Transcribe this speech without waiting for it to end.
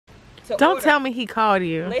Don't tell me he called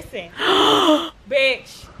you. Listen,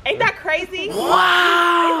 bitch. Ain't that crazy?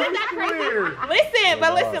 Wow. Isn't that crazy? Listen,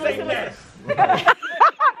 but listen.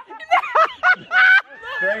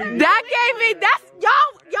 That gave me, that's,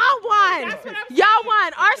 y'all won. Y'all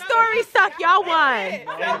won. Our story suck. Y'all won.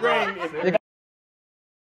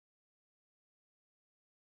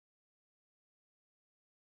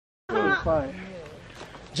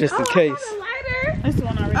 Just in case.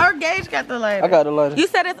 Our Gage got the lighter. I got the lighter. You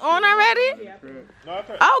said it's on already? Yeah.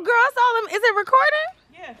 Oh, girl, it's all in, is it recording?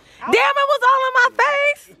 Yeah. Damn, it was all in my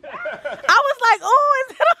face. I was like, oh,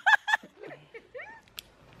 is it on?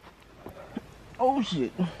 Oh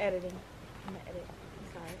shit. Editing. I'm gonna edit.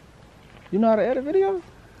 I'm sorry. You know how to edit videos?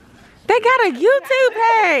 They got a YouTube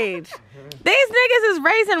page. These niggas is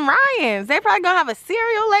raising Ryans. They probably gonna have a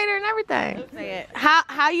cereal later and everything. Say it.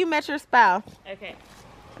 How you met your spouse? Okay.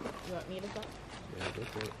 You want me to talk? Yeah,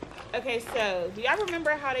 that's it. Okay, so do y'all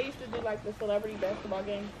remember how they used to do like the celebrity basketball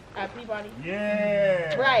game at Peabody?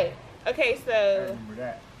 Yeah. Right. Okay, I so remember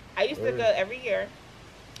that. I used to go every year.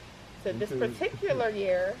 So this particular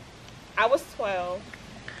year, I was 12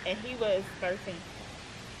 and he was 13.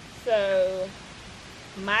 So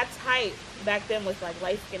my type back then was like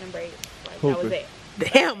light skin and braids. Like that was it.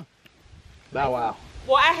 Damn. Bow wow.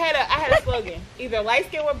 Well, I had a slogan: either light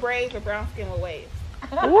skin with braids or brown skin with waves.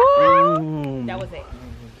 Woo. That was it.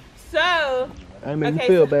 So I made me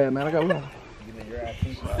feel bad, man. I got one.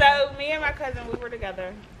 So me and my cousin, we were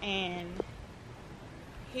together, and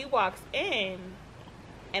he walks in,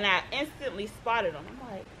 and I instantly spotted him. I'm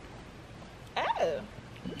like, oh,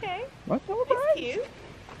 okay, What's up, that's cute.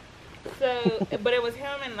 So, but it was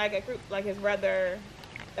him and like a group, like his brother,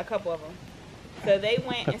 a couple of them. So they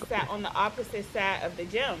went and sat on the opposite side of the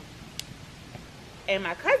gym. And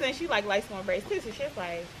my cousin, she like light skin braids too, so she's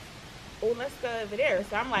like, oh, let's go over there.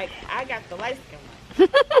 So I'm like, I got the light skin one.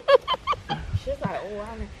 She's like, oh,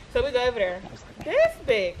 so we go over there. This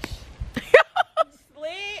bitch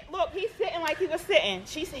slid. Look, he's sitting like he was sitting.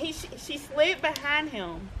 She slid behind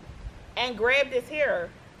him and grabbed his hair,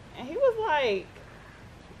 and he was like,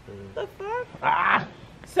 the fuck? Ah.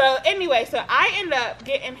 So anyway, so I end up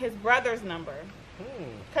getting his brother's number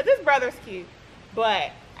because his brother's cute,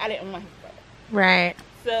 but I didn't want his brother. Right.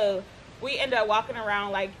 So we end up walking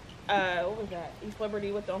around like what was that? East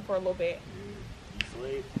Liberty with them for a little bit.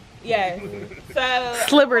 Yeah.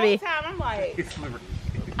 So Liberty. the whole time I'm like,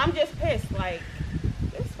 I'm just pissed, like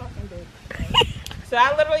this fucking bitch. So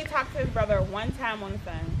I literally talked to his brother one time on the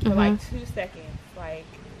phone for like 2 seconds. Like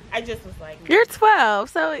I just was like, you're 12,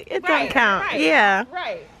 so it don't count. Right, yeah.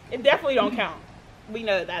 Right. It definitely don't count. We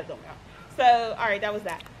know that don't count. So all right, that was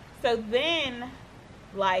that. So then,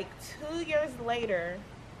 like 2 years later,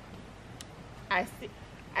 I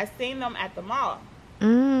seen them at the mall,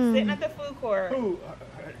 sitting at the food court. Who?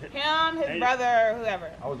 Him, his brother,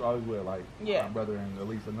 whoever. I was always with like my brother and at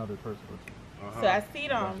least another person. So I see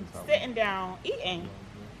them sitting down eating.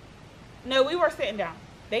 No, we were sitting down.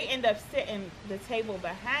 They end up sitting the table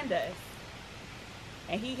behind us,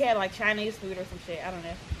 and he had like Chinese food or some shit. I don't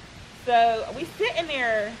know. So we sitting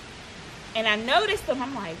there, and I noticed him.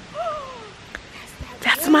 I'm like, oh,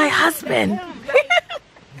 that's my husband.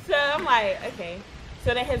 So I'm like, okay.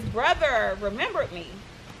 So then his brother remembered me,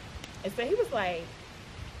 and so he was like,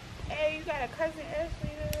 hey, you got a cousin Ashley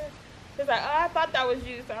there? He's like, oh, I thought that was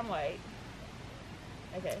you. So I'm like,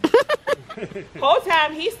 okay. Whole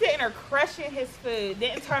time he's sitting there crushing his food,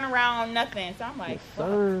 didn't turn around, nothing. So I'm like, fuck.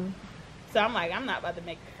 So I'm like, I'm not about to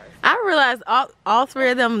make the first. I realized all three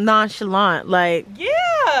of them nonchalant. Like,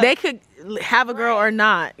 yeah, they could have a girl or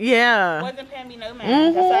not. Yeah. Wasn't paying me no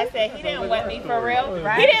man. That's why I said he didn't want me for real.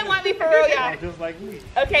 Right? He didn't want me for real, y'all. Just like me.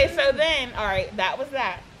 Okay, so then, all right, that was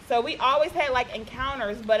that. So we always had like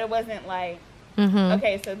encounters, but it wasn't like.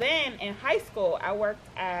 Okay, so then in high school, I worked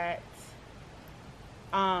at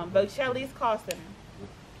Bocelli's call center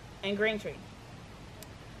in Greentree.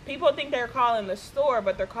 People think they're calling the store,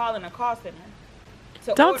 but they're calling a call center.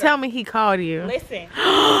 Don't tell me he called you. Listen,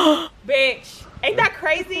 bitch. Ain't that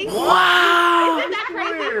crazy? Wow. Isn't that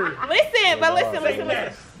crazy? Listen, but listen.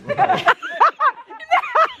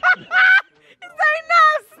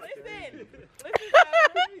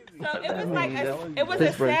 So it was like it was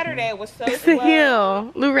a Saturday. It was so slow. It's a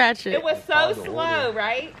hill, Lou Ratchet. It was so slow,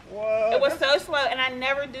 right? It was so slow, and I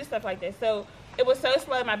never do stuff like this. So it was so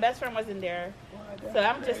slow. My best friend wasn't there, so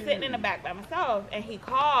I'm just sitting in the back by myself. And he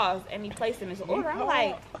calls and he places his order. I'm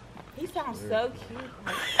like, he sounds so cute.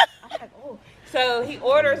 Like, I'm like, oh. So he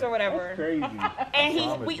orders or whatever,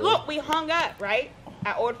 and we hung up, right?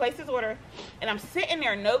 I placed his order, and I'm sitting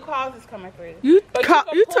there. No calls is coming through. You took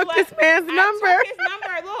this man's number. I took his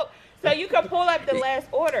number. Look. So you could pull up the last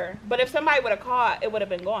order, but if somebody would have called, it would have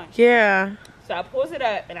been gone. Yeah. So I pulls it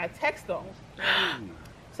up and I text them.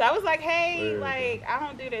 So I was like, hey, like, I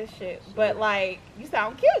don't do this shit, but like, you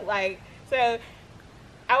sound cute. Like, so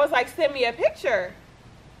I was like, send me a picture.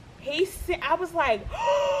 I was like,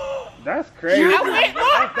 that's crazy. I went,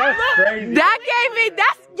 that's crazy. That gave me,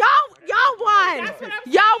 y'all won.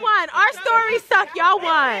 Y'all won. Our story sucked. Y'all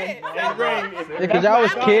won. Because y'all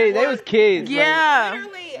was kids. They was kids. Yeah.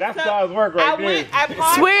 That's God's work right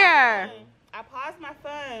there. I paused my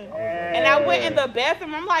phone and I went in the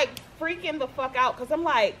bathroom. I'm like freaking the fuck out because I'm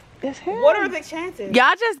like, what are the chances?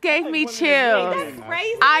 Y'all just gave me chills. That's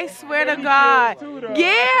crazy. I swear to God.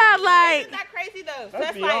 Yeah, like. Isn't that crazy though? That's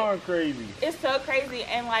so beyond like, crazy. It's so crazy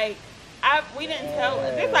and like, we didn't tell.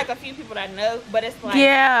 There's like a few people that know, but it's like,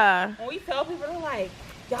 yeah. when we tell people, they're like,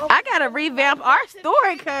 y'all. I gotta revamp our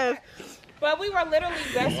story because. But we were literally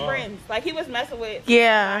best friends. Like he was messing with.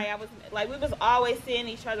 Yeah. I was like we was always seeing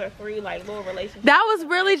each other through like little relationships. That was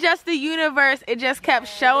really just the universe. It just kept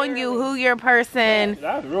showing you who your person.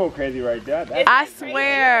 That's real crazy right there. I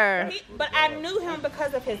swear. But I knew him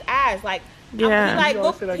because of his eyes. Like yeah.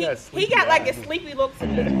 He got like a sleepy look to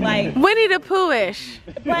me. Like Winnie the Pooh-ish.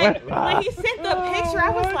 But when he sent the picture, I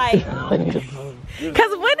was like.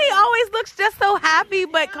 Because Winnie always looks just so happy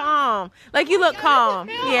but calm. Like you look calm.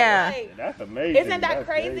 Yeah. Like, that's amazing. Isn't that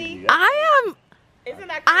crazy? Isn't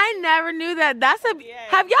that crazy? I never knew that. That's a.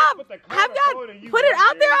 Have y'all put it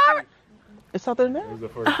out there already? It's out there now. It was the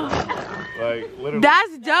first one. Like literally.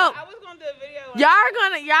 That's dope. I was gonna do a video.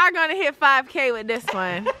 Y'all gonna hit 5K with this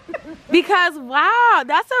one. Because wow,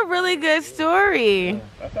 that's a really good story.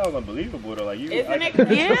 That sounds unbelievable though. Like you, isn't it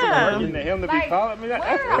crazy? Yeah. Him to be calling me,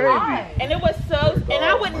 that's crazy. And it was so, and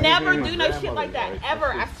I would never do no shit like that ever.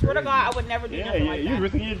 I swear to God, I would never do nothing like that. You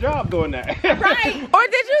risking your job doing that. Right. Or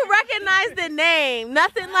did you recognize the name?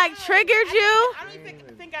 Nothing like triggered you? I don't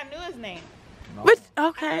even think I knew his name. Which, I knew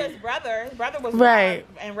okay. his brother was right.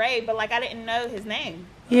 And Ray, but like I didn't know his name.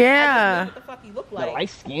 Yeah. I just knew what the fuck he looked like. The light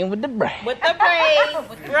skin with the braids. With the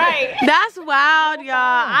braids. Right. That's wild, y'all.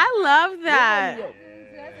 I love that.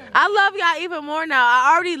 I love y'all even more now.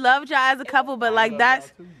 I already loved y'all as a couple, but like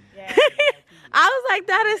that's. I was like,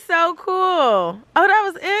 that is so cool. Oh, that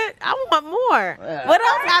was it? I want more. What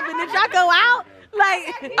else happened? Did y'all go out?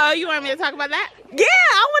 Like, oh, you want me to talk about that? Yeah,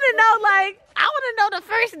 I want to know, like, I want to know the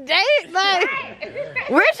first date. Like,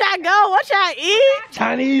 where y'all go? What y'all eat?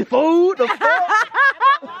 Chinese food? The fuck?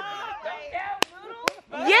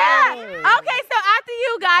 Yeah. Okay, so after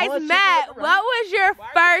you guys met, what was your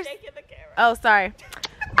first... Oh, sorry.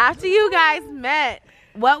 After you guys met,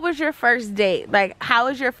 what was your first date? Like, how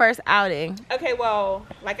was your first outing? Okay, well,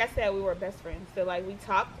 like I said, we were best friends. So, like, we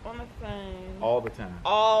talked on the phone. All the time.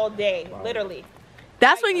 All day, literally.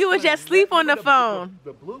 That's when you would just sleep on the phone.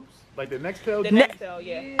 The bloops? Like the next tail? The next tail,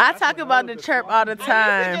 yeah. I talk about the chirp all the time.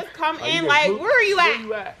 I used to just come in like, where are you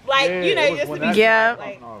at? Like, you know, just to be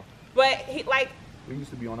yeah. But he, like, we used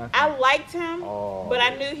to be on that. I liked him, but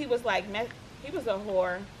I knew he was like, he was a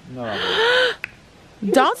whore. No.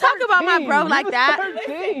 Don't talk about my bro like that.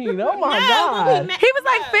 13. Oh my God. He was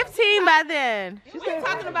like 15 by then. We're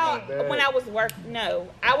talking about when I was No,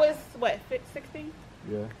 I was what, 16?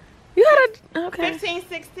 Yeah. You had a, okay. 15,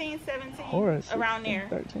 16, 17, around there.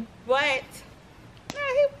 13. But, no,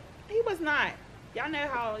 he was not. Y'all know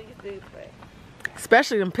how he used to, but.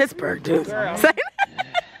 Especially in Pittsburgh, dude. Girl.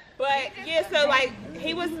 But, yeah, so, like,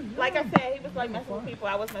 he was, like I said, he was, like, messing with people.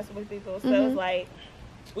 I was messing with people. So, it was like,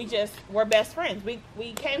 we're best friends.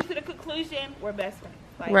 We came to the conclusion, we're best friends.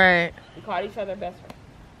 Like, right. We called each other best friends.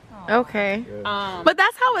 Okay. But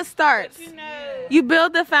that's how it starts. But you know, you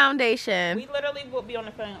build the foundation. We literally would be on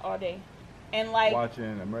the phone all day. And like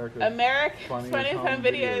watching America's Funny Home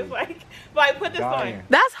Videos. Like put this on.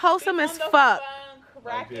 That's wholesome as fuck.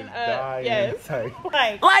 Cracking up. Yes.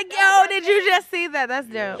 Like, yo, did you just see that? That's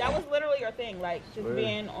dope. That was literally your thing, like just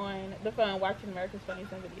being on the phone watching America's Funny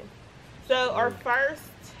Home Videos. So our first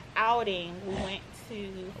outing, we went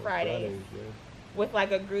to Fridays with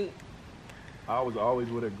like a group. I was always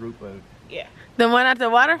with a group of. Yeah. The one at the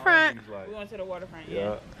waterfront? We went to the waterfront,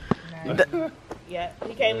 yeah. Nice. Yeah,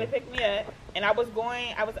 he came to pick me up, and I was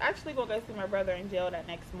actually going to go see my brother in jail that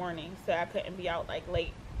next morning, so I couldn't be out, like,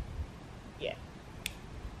 late. Yeah.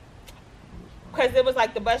 Because it was,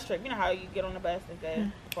 like, the bus trip. You know how you get on the bus and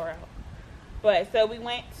go far out. But, so we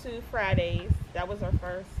went to Fridays. That was our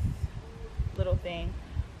first little thing.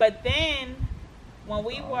 But then, when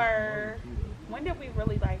did we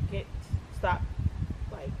really, like, stop,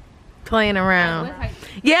 like, playing around?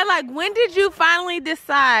 Yeah, like when did you finally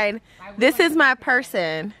decide this is my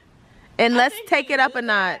person and let's take it up a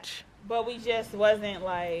notch? But we just wasn't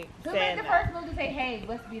like. Who made the first move to say, "Hey,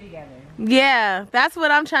 let's be together"? Yeah, that's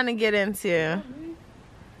what I'm trying to get into.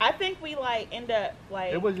 I think we like end up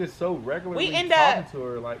like. It was just so regular. We end talking up to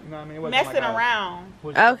her, like, you know what I mean? It wasn't messing like around.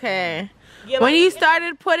 Okay. Yeah, When like, you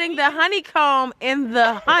started putting the honeycomb in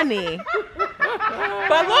the honey.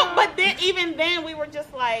 But look, but then even then we were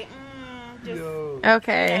just like, just. Yo.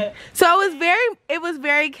 Okay. Yeah. So it was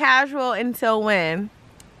very casual until when?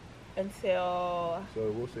 Until So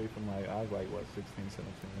we'll say from like, I was like, what, 16, 17,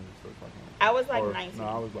 when we started talking. I was like Or, 19. No,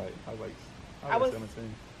 I was I was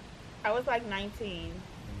 17. I was like 19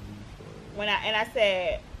 when I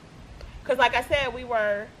said, cause like I said we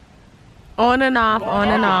were On and off, on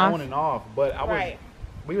and off. On and off, but I was. right.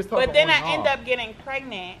 We was talking. But then on and I end off. up getting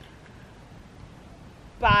pregnant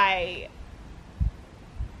by.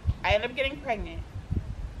 I ended up getting pregnant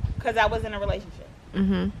because I was in a relationship.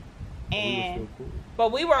 Mhm. And so cool.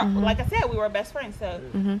 but we were Mhm. like I said, we were best friends. So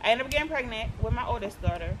Mhm. I ended up getting pregnant with my oldest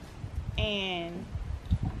daughter, and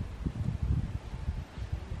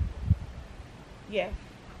yeah,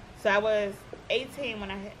 so I was 18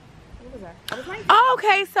 when I had. What was I? I was 19. Oh,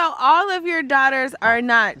 okay, so all of your daughters are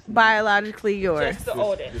not biologically yours. Just the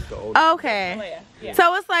oldest. Just the oldest. Okay. Yeah.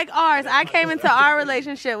 So it's like ours. I came into our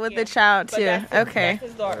relationship with the child But too. that's his, Okay. That's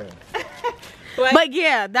his daughter. But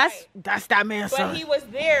yeah, that's that man's But son. he was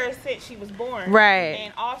there since she was born. Right.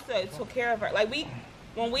 And also took care of her. Like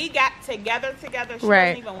when we got together, she Right.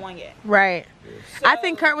 wasn't even 1 yet. Right. So, I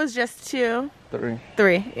think Kurt was just 2,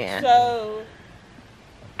 3. Yeah. So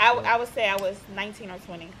I would say I was 19 or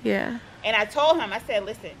 20. Yeah. And I told him, I said,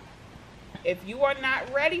 listen, if you are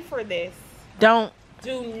not ready for this, Don't.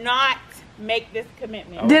 do not make this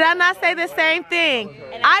commitment. Did I not say the same thing?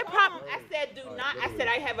 And I I said, do not. I said,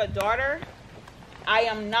 I have a daughter. I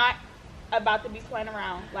am not about to be playing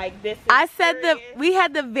around. Like, this is I said serious. we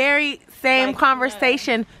had the very same Like,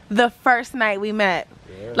 conversation the first night we met.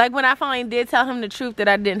 Yeah. Like when I finally did tell him the truth that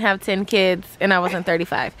I didn't have 10 kids and I wasn't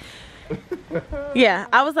 35. Yeah,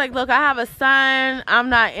 I was like, look, I have a son. I'm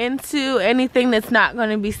not into anything that's not going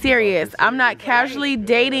to be serious. I'm not casually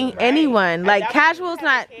dating anyone. Like, That's casual's when you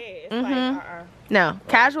not. have kids. Mhm. Like, No,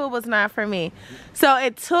 casual was not for me. So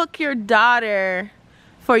it took your daughter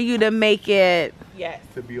for you to make it. Yes.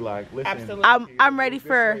 To be like, listen, Absolutely. I'm ready this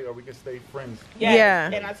for. way or we can stay friends. Yes.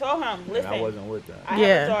 Yeah. And I told him, And listen, I wasn't with that. I Yeah.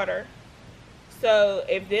 have a daughter. So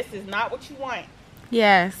if this is not what you want,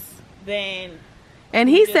 Yes. then And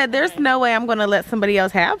he Just said, "There's fine. no way I'm gonna let somebody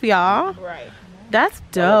else have y'all." right. That's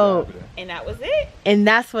dope. And that was it. And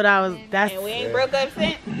that's what I was. That's. And we ain't broke up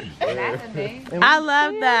since. That's amazing. I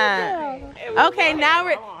love that. It was Okay, now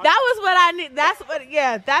we're. That was what I need. That's what.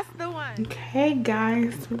 Yeah, that's the one. Okay,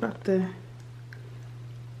 guys, we're about to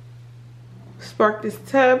spark this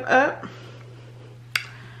tub up.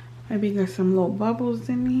 Maybe get some little bubbles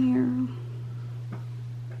in here.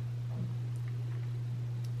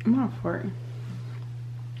 I'm not for it.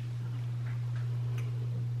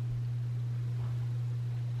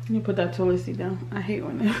 Let me put that toilet seat down. I hate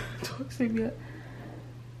when the toilet seat be up.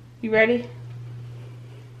 You ready?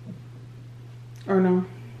 Or no?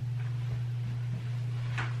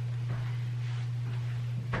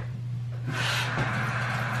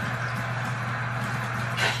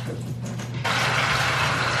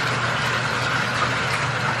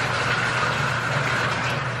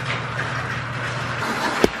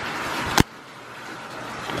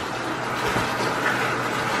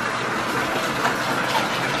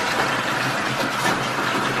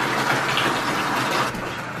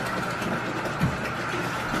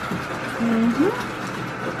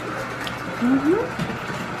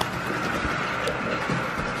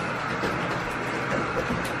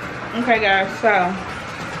 Okay, guys, so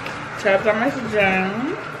tubs almost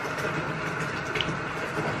done.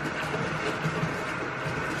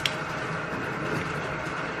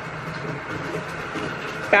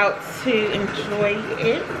 About to enjoy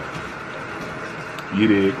it. You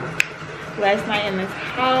did. Last night in this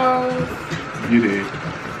house. You did.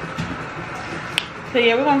 So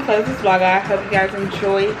yeah, we're gonna close this vlog. I hope you guys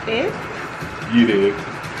enjoyed it. You did.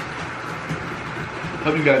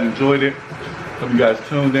 Hope you guys enjoyed it. Hope you guys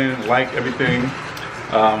tuned in, like everything.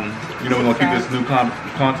 You know, we're gonna keep this new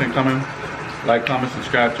content coming. Like, comment,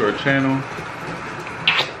 subscribe to our channel.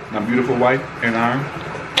 My beautiful wife and I,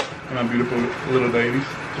 and my beautiful little ladies.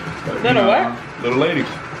 Little what? Little ladies.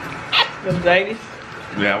 The ladies.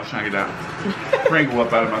 Yeah, I was trying to get that Pringle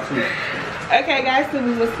up out of my tooth. Okay, guys, so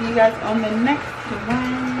we will see you guys on the next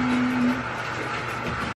one.